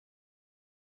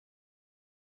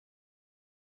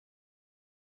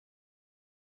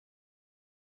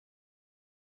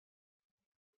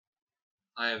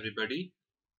Hi everybody,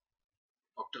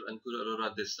 Dr. Ankur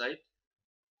Arora this side.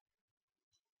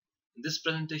 In this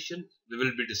presentation, we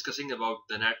will be discussing about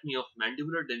the anatomy of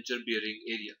mandibular denture bearing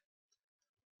area.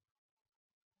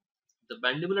 The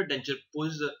mandibular denture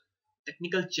poses a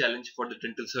technical challenge for the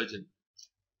dental surgeon.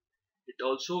 It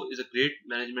also is a great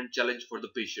management challenge for the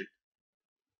patient.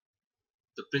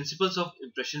 The principles of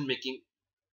impression making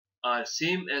are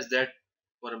same as that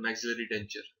for a maxillary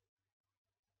denture.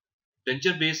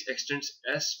 Denture base extends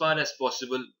as far as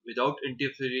possible without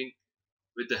interfering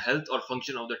with the health or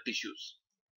function of the tissues.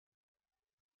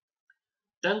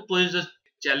 Tongue poses a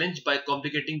challenge by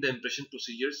complicating the impression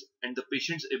procedures and the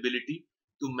patient's ability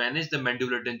to manage the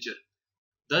mandibular denture,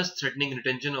 thus threatening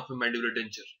retention of a mandibular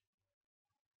denture.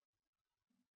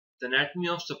 The anatomy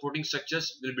of supporting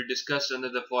structures will be discussed under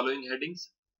the following headings: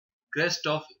 crest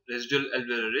of residual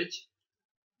alveolar ridge,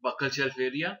 buccal shelf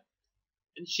area,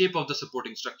 and shape of the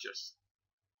supporting structures.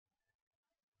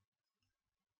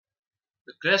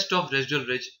 The crest of residual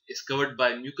ridge is covered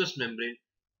by mucous membrane,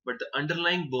 but the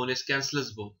underlying bone is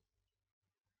cancellous bone.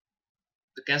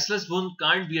 The cancellous bone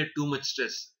can't bear too much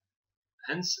stress,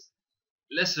 hence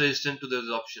less resistant to the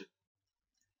resorption.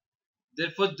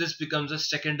 Therefore, this becomes a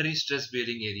secondary stress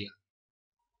bearing area.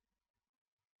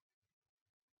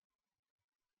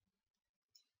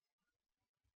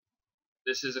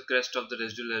 This is the crest of the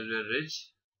residual alveolar ridge.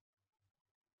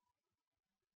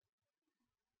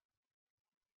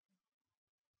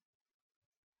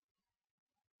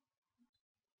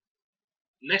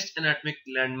 Next anatomic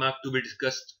landmark to be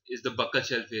discussed is the buccal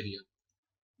shelf area.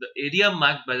 The area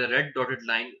marked by the red dotted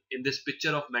line in this picture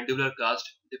of mandibular cast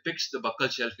depicts the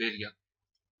buccal shelf area.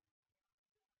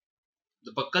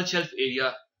 The buccal shelf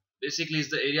area basically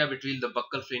is the area between the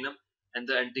buccal frenum and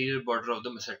the anterior border of the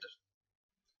masseter.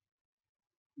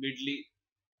 Midly,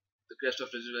 the crest of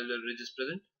residual alveolar ridge is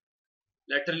present.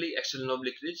 Laterally, external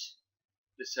oblique ridge.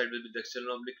 This side will be the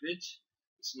external oblique ridge.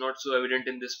 It's not so evident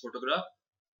in this photograph.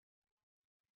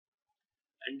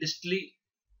 And distally,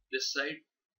 this side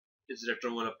is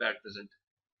retromolar pad present.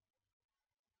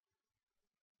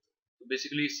 So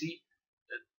basically, you see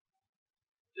that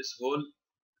this whole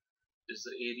is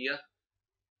the area.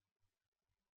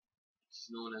 It's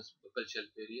known as buccal shelf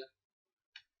area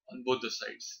on both the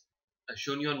sides. I've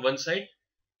shown you on one side,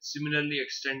 similarly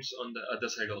extends on the other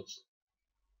side also.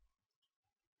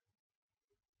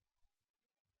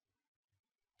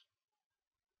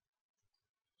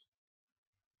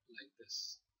 Like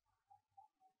this.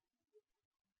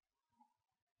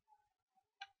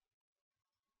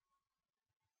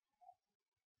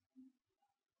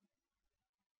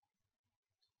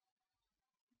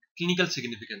 Clinical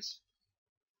significance.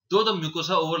 Though the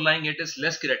mucosa overlying it is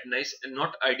less keratinized and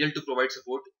not ideal to provide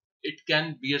support, it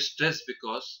can bear stress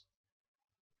because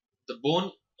the bone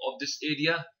of this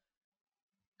area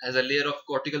has a layer of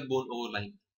cortical bone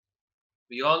overlying.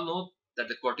 We all know that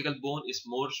the cortical bone is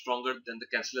more stronger than the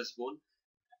cancellous bone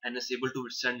and is able to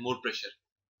withstand more pressure.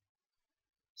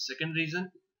 Second reason,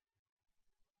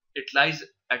 it lies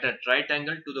at a right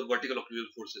angle to the vertical occlusal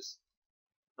forces.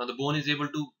 Now the bone is able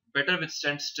to better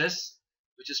withstand stress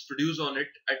which is produced on it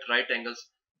at right angles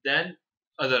than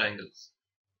other angles.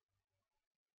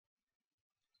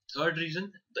 Third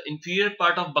reason, the inferior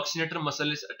part of buccinator muscle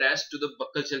is attached to the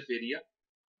buccal shelf area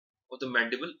of the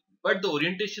mandible, but the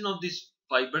orientation of these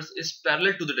fibers is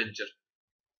parallel to the denture.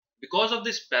 Because of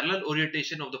this parallel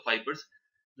orientation of the fibers,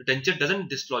 the denture doesn't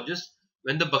dislodges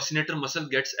when the buccinator muscle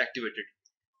gets activated.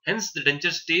 Hence, the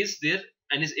denture stays there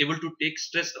and is able to take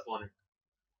stress upon it.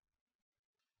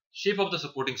 Shape of the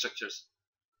supporting structures.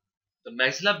 The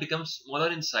maxilla becomes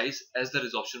smaller in size as the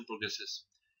resorption progresses.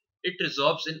 It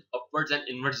resorbs in upwards and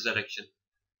inwards direction.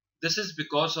 This is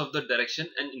because of the direction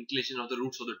and inclination of the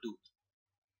roots of the tooth.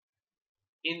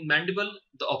 In mandible,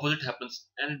 the opposite happens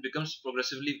and it becomes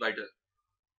progressively wider.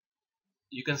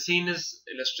 You can see in this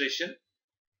illustration,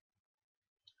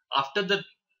 after the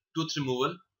tooth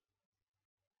removal,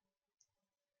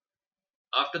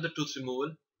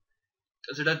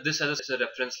 consider this as a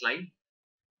reference line.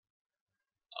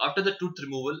 After the tooth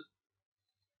removal,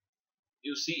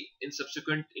 you see in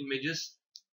subsequent images,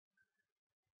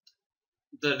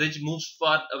 the ridge moves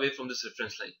far away from this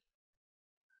reference line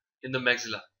in the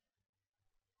maxilla.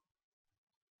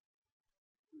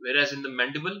 Whereas in the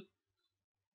mandible,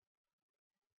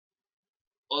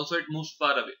 also it moves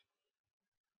far away.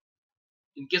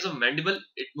 In case of mandible,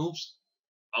 it moves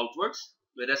outwards,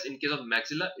 whereas in case of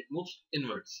maxilla, it moves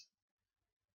inwards.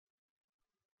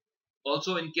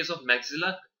 Also in case of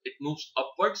maxilla, it moves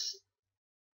upwards,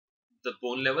 the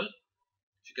bone level.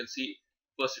 If you can see,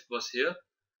 first it was here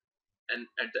and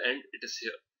at the end it is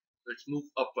here. So it's moved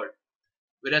upward.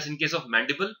 Whereas in case of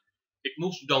mandible, it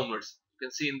moves downwards. You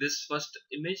can see in this first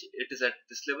image, it is at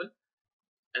this level,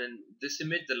 and in this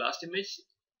image, the last image,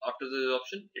 after the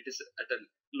resorption, it is at a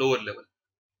lower level.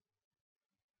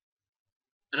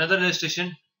 Another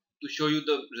illustration to show you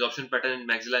the resorption pattern in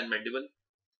maxilla and mandible.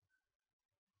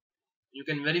 You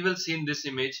can very well see in this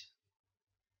image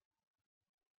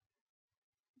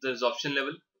the resorption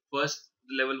level. First,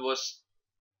 the level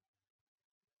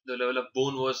of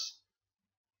bone was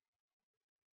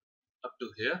up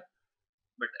to here,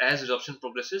 but as resorption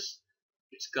progresses,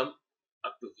 it's come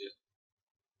up to here.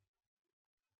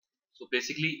 So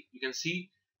basically, you can see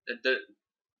that the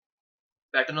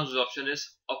pattern of resorption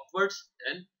is upwards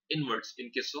and inwards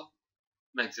in case of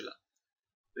maxilla.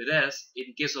 Whereas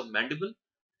in case of mandible,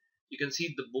 you can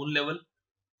see the bone level.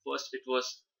 First, it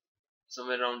was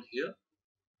somewhere around here,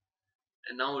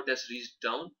 and now it has reached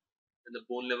down, and the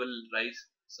bone level rise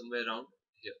somewhere around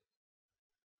here.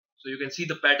 So you can see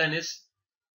the pattern is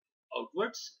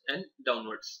outwards and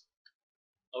downwards,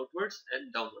 outwards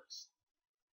and downwards.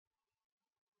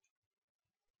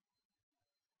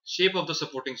 Shape of the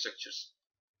supporting structures.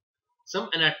 Some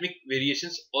anatomic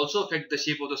variations also affect the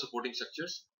shape of the supporting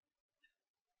structures.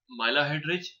 Mylar head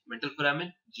ridge, mental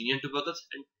foramen, genian tubercles,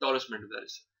 and torus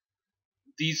mandibularis.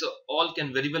 These all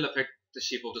can very well affect the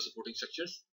shape of the supporting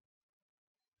structures.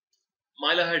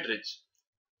 Mylar head ridge.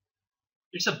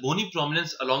 It's a bony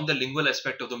prominence along the lingual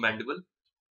aspect of the mandible.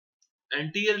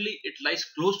 Anteriorly, it lies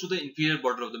close to the inferior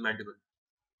border of the mandible,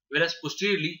 whereas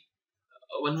posteriorly,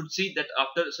 one would see that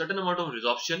after a certain amount of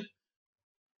resorption,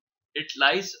 it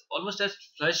lies almost as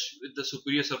flush with the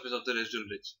superior surface of the residual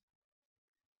ridge.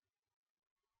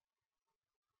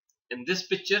 In this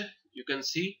picture, you can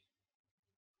see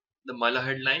the mylar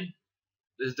head line.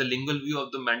 This is the lingual view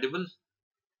of the mandible.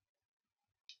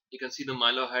 You can see the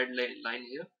mylar head line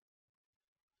here.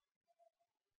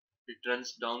 It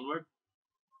runs downward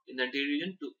in the anterior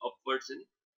region to upwards in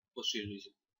posterior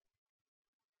region.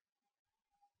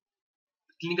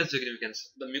 Clinical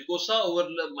significance. The mucosa over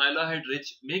the mylar head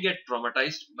ridge may get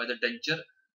traumatized by the denture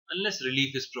unless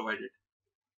relief is provided.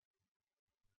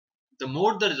 The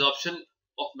more the resorption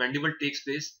of mandible takes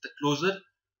place, the closer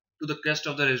to the crest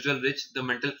of the residual ridge the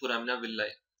mental foramina will lie.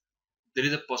 There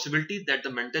is a possibility that the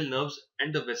mental nerves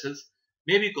and the vessels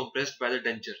may be compressed by the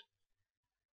denture.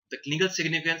 The clinical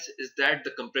significance is that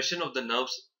the compression of the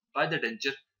nerves by the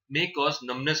denture may cause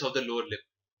numbness of the lower lip.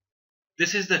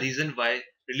 This is the reason why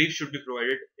relief should be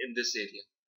provided in this area.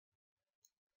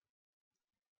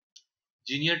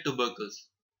 Genial tubercles.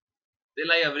 They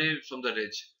lie away from the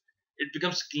ridge. It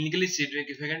becomes clinically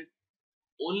significant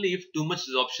only if too much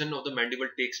resorption of the mandible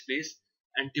takes place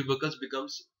and tubercles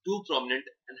becomes too prominent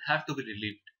and have to be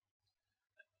relieved.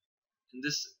 In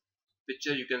this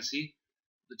picture, you can see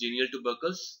the genial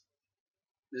tubercles.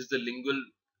 This is the lingual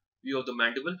view of the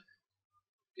mandible.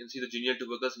 You can see the genial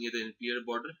tubercles near the inferior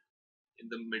border in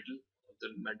the middle of the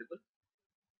mandible.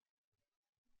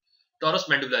 Torus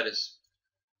mandibularis.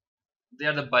 They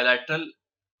are the bilateral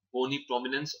bony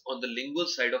prominence on the lingual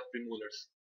side of premolars.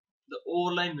 The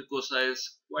overlying mucosa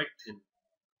is quite thin.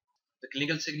 The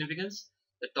clinical significance: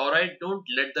 the tori don't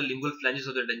let the lingual flanges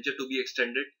of the denture to be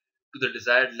extended to the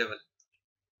desired level,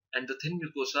 and the thin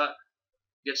mucosa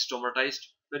gets traumatized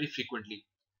very frequently.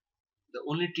 The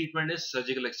only treatment is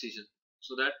surgical excision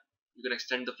so that you can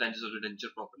extend the flanges of the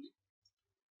denture properly.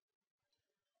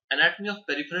 Anatomy of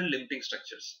peripheral limiting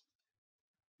structures.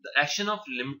 The action of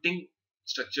limiting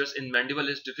structures in mandible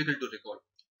is difficult to recall.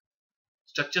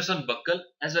 Structures on buccal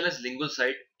as well as lingual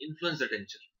side influence the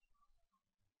denture.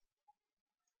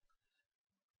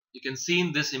 You can see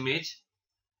in this image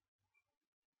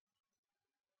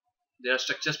there are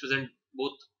structures present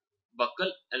both buccal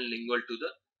and lingual to the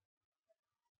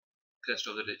crest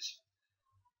of the ridge.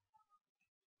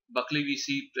 Buccally we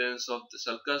see presence of the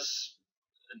sulcus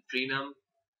and frenum.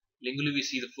 Lingually we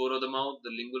see the floor of the mouth,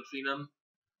 the lingual frenum.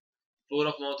 Floor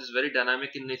of mouth is very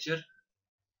dynamic in nature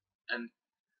and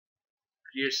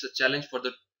creates a challenge for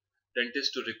the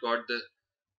dentist to record the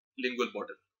lingual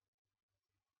border.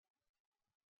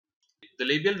 The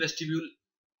labial vestibule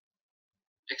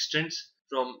extends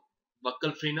from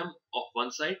buccal frenum of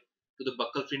one side to the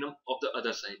buccal frenum of the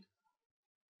other side.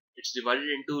 It's divided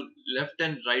into left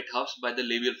and right halves by the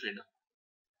labial frenum.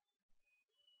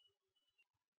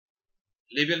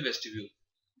 Labial vestibule.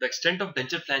 The extent of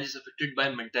denture flange is affected by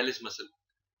mentalis muscle.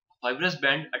 A fibrous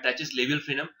band attaches labial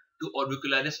frenum to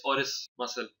orbicularis oris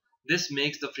muscle. This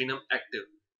makes the frenum active.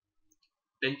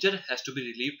 Denture has to be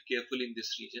relieved carefully in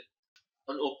this region.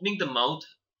 On opening the mouth,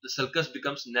 the sulcus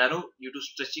becomes narrow due to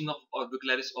stretching of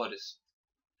orbicularis oris.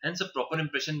 Hence, a proper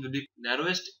impression will be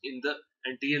narrowest in the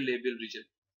anterior labial region.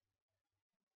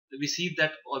 we see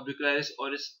that orbicularis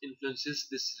oris influences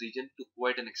this region to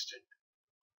quite an extent.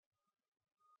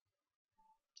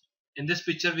 In this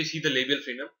picture, we see the labial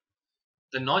frenum.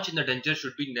 The notch in the denture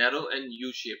should be narrow and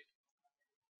U-shaped.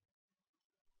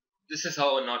 This is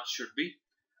how a notch should be,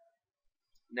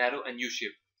 narrow and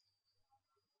U-shaped.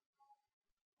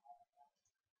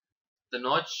 The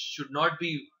notch should not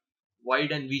be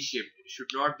wide and V-shaped. It should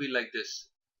not be like this.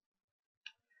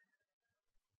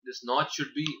 This notch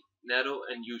should be narrow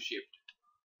and U-shaped.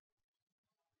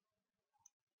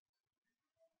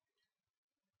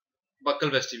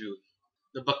 Buccal vestibule.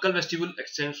 The buccal vestibule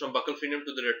extends from buccal frenum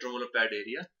to the retromolar pad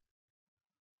area.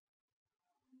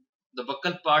 The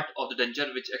buccal part of the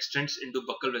denture which extends into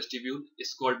buccal vestibule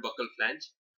is called buccal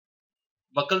flange.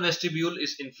 Buccal vestibule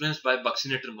is influenced by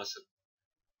buccinator muscle.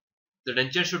 The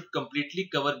denture should completely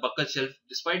cover buccal shelf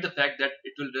despite the fact that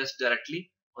it will rest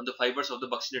directly on the fibers of the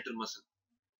buccinator muscle.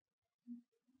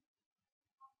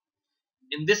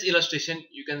 In this illustration,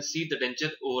 you can see the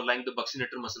denture overlying the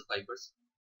buccinator muscle fibers.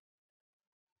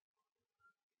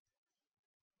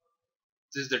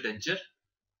 This is the denture.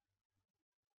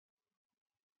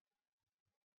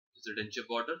 This is the denture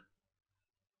border.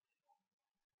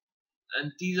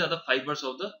 And these are the fibers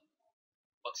of the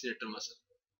buccinator muscle.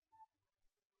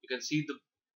 You can see the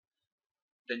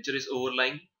denture is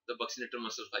overlying the buccinator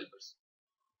muscle fibers.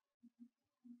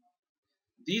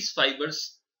 These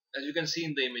fibers, as you can see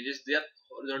in the images, they are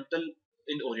horizontal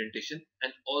in orientation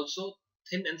and also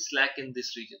thin and slack in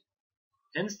this region.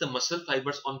 Hence, the muscle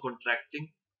fibers on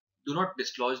contracting do not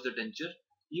dislodge the denture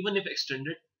even if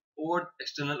extended over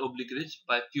external oblique ridge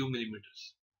by a few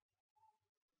millimeters.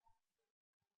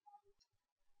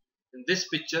 In this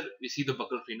picture, we see the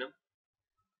buccal frenum.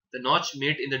 The notch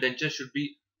made in the denture should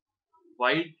be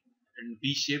wide and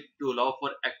V-shaped to allow for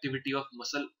activity of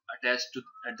muscle attached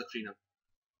at the frenum.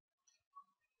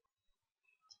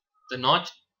 The notch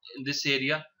in this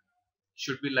area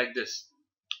should be like this,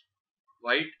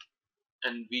 wide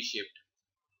and V-shaped,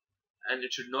 and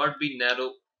it should not be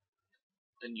narrow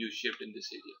and U-shaped in this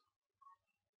area.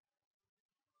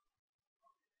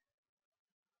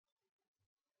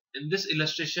 In this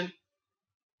illustration,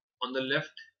 on the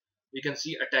left, we can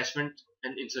see attachment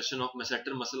and insertion of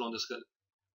masseter muscle on the skull.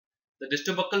 The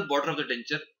distobuccal border of the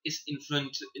denture is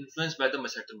influenced by the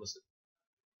masseter muscle.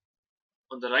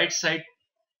 On the right side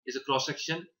is a cross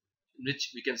section in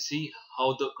which we can see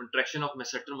how the contraction of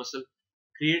masseter muscle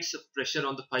creates a pressure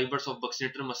on the fibers of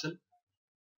buccinator muscle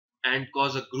and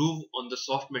cause a groove on the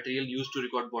soft material used to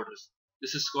record borders.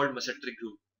 This is called masseteric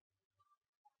groove.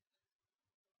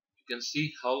 You can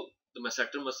see how the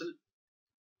masseter muscle,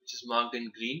 which is marked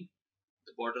in green,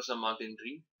 the borders are marked in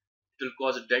green, it will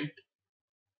cause a dent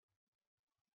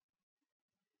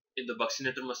in the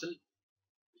buccinator muscle,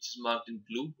 which is marked in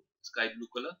blue, sky blue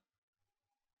color,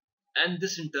 and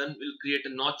this in turn will create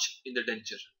a notch in the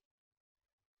denture,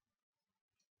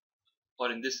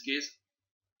 or in this case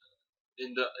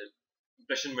in the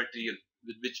impression material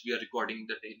with which we are recording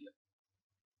that area.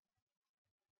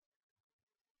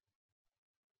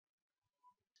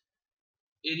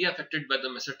 Area affected by the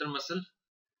masseter muscle.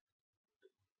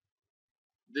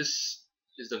 This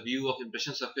is the view of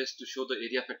impression surface to show the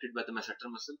area affected by the masseter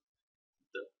muscle.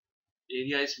 The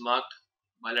area is marked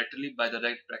bilaterally by the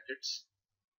red brackets.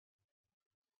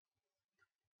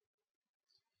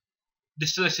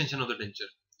 Distal extension of the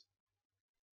denture.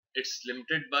 It's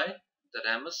limited by the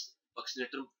ramus,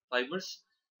 buccinator fibers,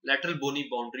 lateral bony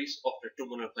boundaries of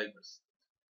retromolar fibers.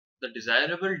 The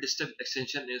desirable distal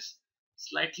extension is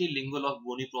slightly lingual of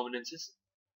bony prominences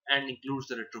and includes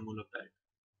the retromolar pad.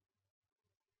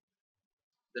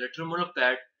 The retromolar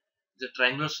pad is a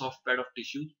triangular soft pad of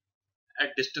tissue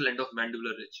at distal end of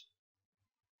mandibular ridge.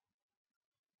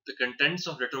 The contents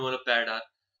of retromolar pad are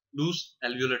loose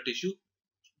alveolar tissue,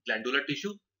 glandular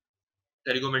tissue,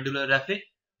 pterygomandibular raphe,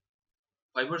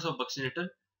 fibers of buccinator,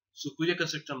 superior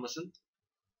constrictor muscle,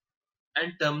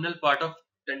 and terminal part of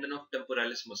tendon of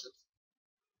temporalis muscle.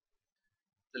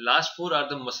 The last four are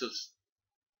the muscles.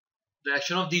 The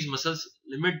action of these muscles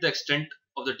limit the extent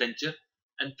of the denture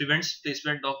and prevents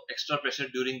placement of extra pressure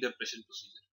during the impression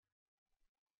procedure.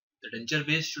 The denture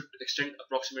base should extend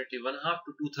approximately 1/2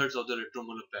 to 2/3 of the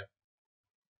retromolar pad.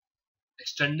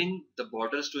 Extending the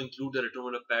borders to include the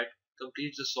retromolar pad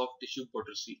completes the soft tissue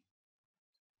border seal.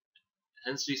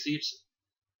 Hence we see it's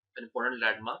an important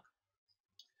landmark.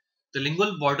 The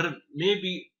lingual border may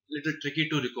be a little tricky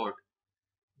to record.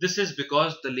 This is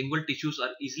because the lingual tissues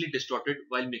are easily distorted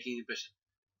while making impression.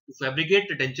 To fabricate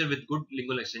the denture with good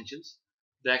lingual extensions,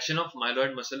 the action of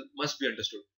myloid muscle must be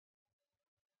understood.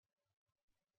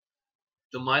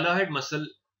 The mylohyoid muscle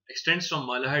extends from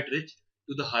mylohyoid ridge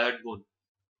to the hyoid bone.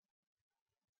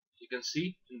 You can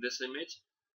see in this image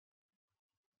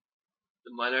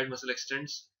the mylohyoid muscle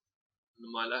extends from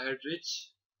the mylohyoid ridge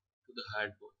to the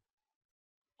hyoid bone.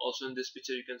 Also in this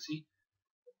picture you can see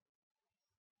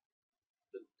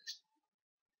the,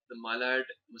 the mylohyoid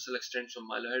muscle extends from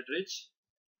mylohyoid ridge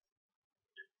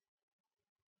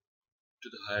to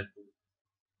the hyoid bone.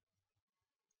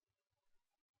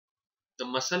 The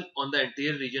muscle on the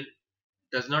anterior region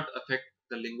does not affect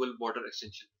the lingual border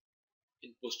extension.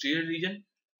 In posterior region,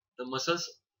 the muscles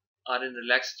are in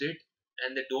relaxed state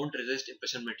and they don't resist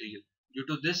impression material. Due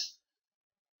to this,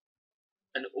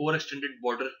 an overextended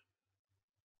border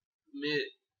may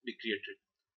be created.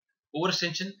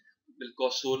 Overextension will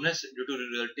cause soreness due to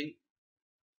resulting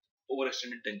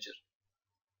overextended denture.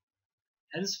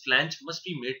 Hence, flange must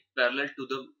be made parallel to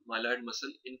the mylohyoid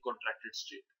muscle in contracted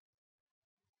state.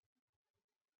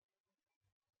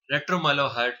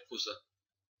 Retromylohyoid fossa.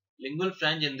 Lingual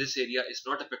flange in this area is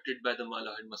not affected by the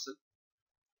mylohyoid muscle.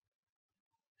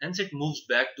 Hence, it moves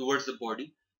back towards the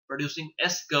body, producing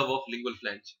S curve of lingual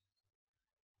flange.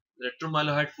 The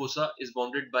retromylohyoid fossa is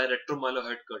bounded by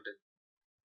retromylohyoid curtain.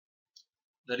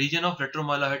 The region of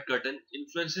retromylohyoid curtain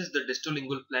influences the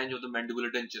distolingual flange of the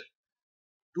mandibular denture.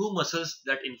 Two muscles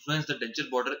that influence the denture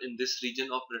border in this region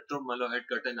of retromylohyoid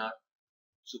curtain are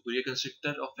superior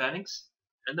constrictor of pharynx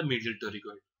and the medial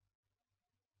pterygoid.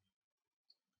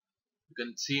 You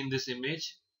can see in this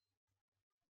image,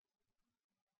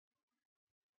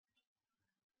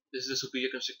 this is the superior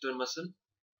constrictor muscle.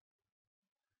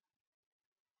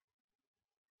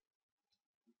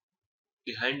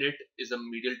 Behind it is a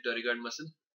medial pterygoid muscle.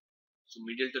 So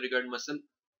medial pterygoid muscle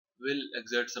will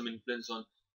exert some influence on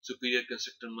superior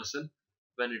constrictor muscle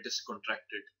when it is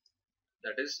contracted.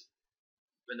 That is,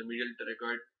 when the medial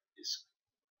pterygoid is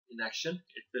in action,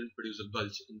 it will produce a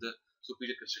bulge in the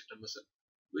superior constrictor muscle,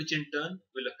 which in turn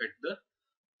will affect the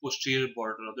posterior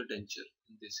border of the denture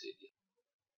in this area.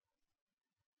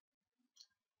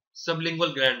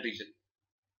 Sublingual gland region.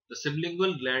 The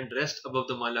sublingual gland rests above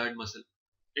the mylohyoid muscle.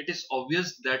 It is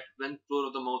obvious that when floor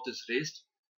of the mouth is raised,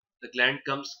 the gland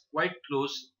comes quite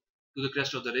close to the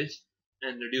crest of the ridge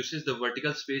and reduces the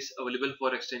vertical space available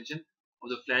for extension of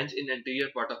the flange in anterior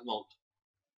part of mouth.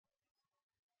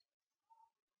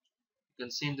 You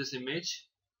can see in this image,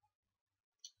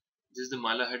 this is the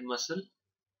mylohyoid muscle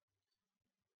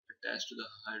attached to the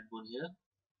hyoid bone here.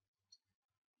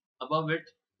 Above it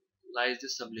lies the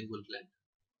sublingual gland.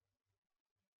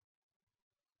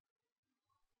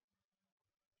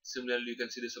 Similarly, you can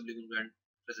see the sublingual gland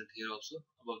present here also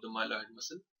above the mylohyoid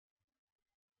muscle.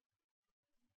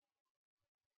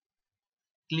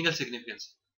 Clinical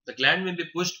significance. The gland will be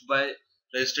pushed by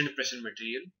resistant pressure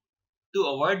material. To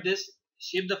avoid this,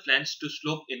 shape the flange to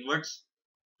slope inwards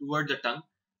toward the tongue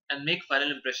and make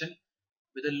final impression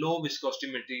with a low viscosity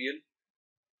material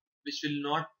which will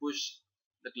not push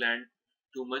the gland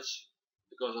too much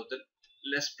because of the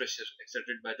less pressure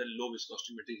exerted by the low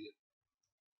viscosity material.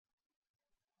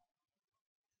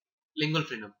 Lingual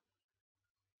frenum.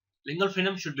 Lingual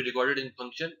frenum should be recorded in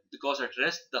function because at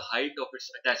rest the height of its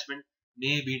attachment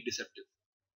may be deceptive.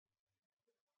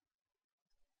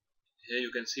 Here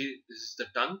you can see this is the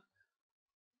tongue,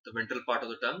 the ventral part of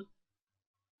the tongue.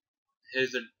 Here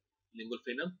is the lingual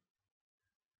frenum.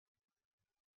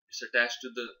 It's attached to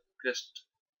the crest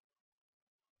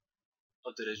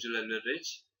of the residual alveolar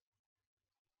ridge,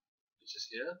 which is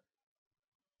here.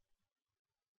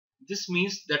 This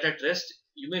means that at rest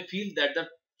you may feel that the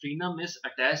frenum is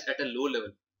attached at a low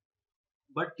level,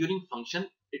 but during function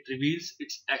it reveals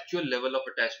its actual level of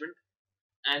attachment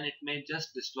and it may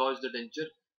just dislodge the denture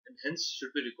and hence should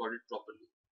be recorded properly.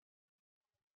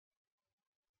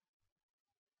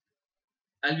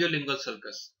 Alveolingual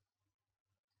sulcus.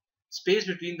 Space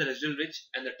between the residual ridge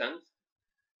and the tongue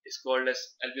is called as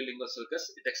alveolingual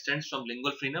sulcus. It extends from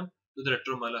lingual frenum to the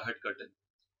retromylohyoid curtain.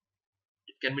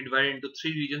 It can be divided into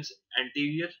three regions: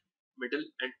 anterior, middle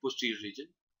and posterior region.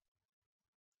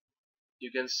 You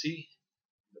can see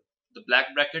the black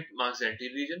bracket marks the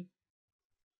anterior region,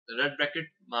 the red bracket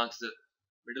marks the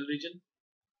middle region,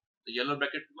 the yellow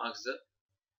bracket marks the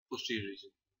posterior region.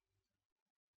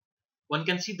 One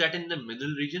can see that in the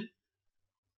middle region,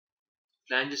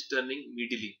 flange is turning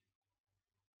medially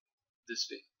this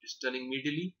way. It's turning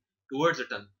medially towards the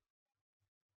tongue.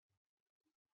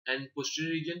 And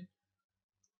posterior region,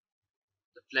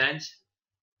 the flange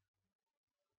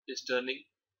is turning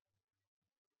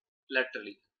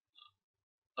laterally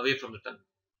away from the tongue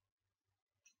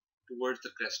towards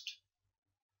the crest.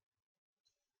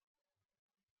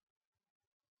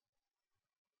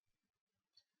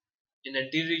 In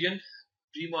anterior region,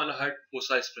 premolahyoid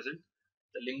fossa is present.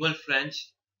 The lingual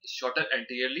flange is shorter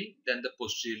anteriorly than the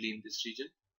posteriorly in this region.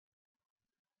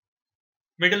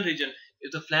 Middle region.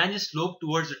 If the flange is sloped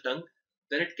towards the tongue,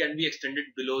 then it can be extended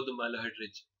below the mylohyoid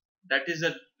ridge. That is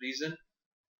the reason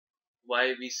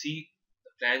why we see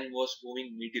the flange was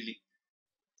moving medially.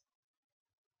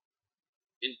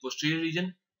 In posterior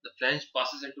region, the flange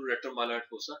passes into retromyloid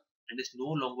fossa and is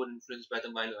no longer influenced by the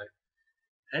mylohyoid.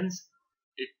 Hence,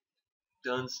 it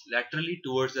turns laterally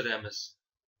towards the ramus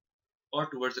or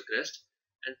towards the crest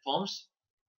and forms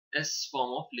S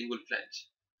form of lingual flange.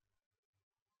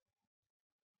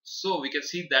 So we can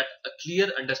see that a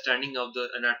clear understanding of the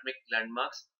anatomic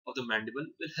landmarks of the mandible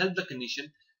will help the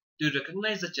clinician to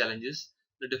recognize the challenges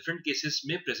the different cases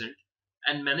may present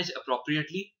and manage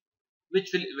appropriately, which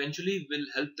will eventually will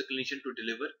help the clinician to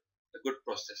deliver a good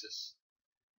prosthesis.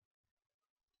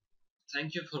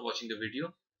 Thank you for watching the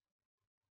video.